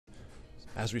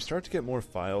As we start to get more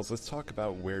files, let's talk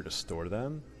about where to store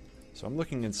them. So I'm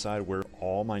looking inside where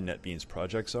all my NetBeans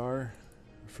projects are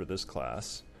for this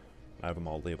class. I have them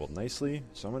all labeled nicely,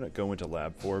 so I'm going to go into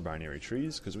Lab 4 binary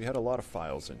trees because we had a lot of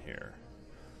files in here.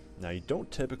 Now you don't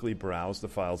typically browse the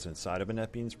files inside of a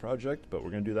NetBeans project, but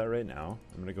we're going to do that right now.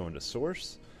 I'm going to go into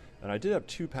source, and I did have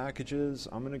two packages.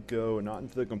 I'm going to go not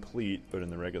into the complete, but in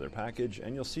the regular package,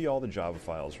 and you'll see all the Java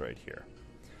files right here.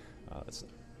 That's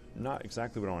not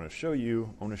exactly what I want to show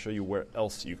you. I want to show you where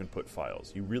else you can put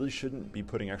files. You really shouldn't be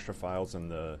putting extra files in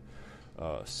the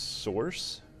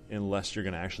source unless you're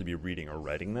going to actually be reading or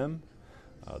writing them.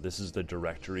 This is the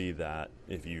directory that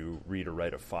if you read or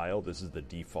write a file, this is the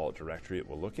default directory it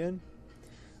will look in.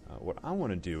 What I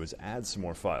want to do is add some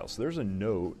more files. So there's a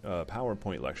note,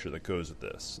 PowerPoint lecture that goes with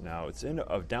this. Now it's in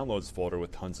a downloads folder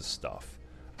with tons of stuff.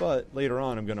 But later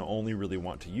on, I'm going to only really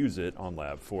want to use it on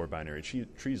Lab 4 Binary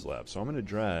Trees Lab. So I'm going to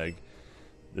drag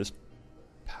this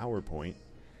PowerPoint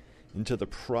into the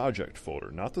project folder,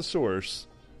 not the source,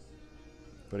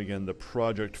 but again, the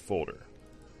project folder.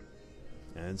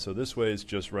 And so this way it's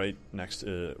just right next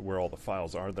to where all the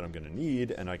files are that I'm going to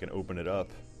need, and I can open it up,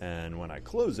 and when I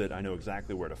close it, I know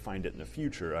exactly where to find it in the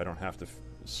future. I don't have to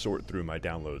sort through my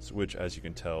downloads, which, as you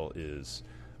can tell, is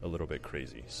a little bit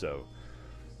crazy. So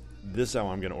this is how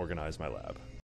I'm going to organize my lab.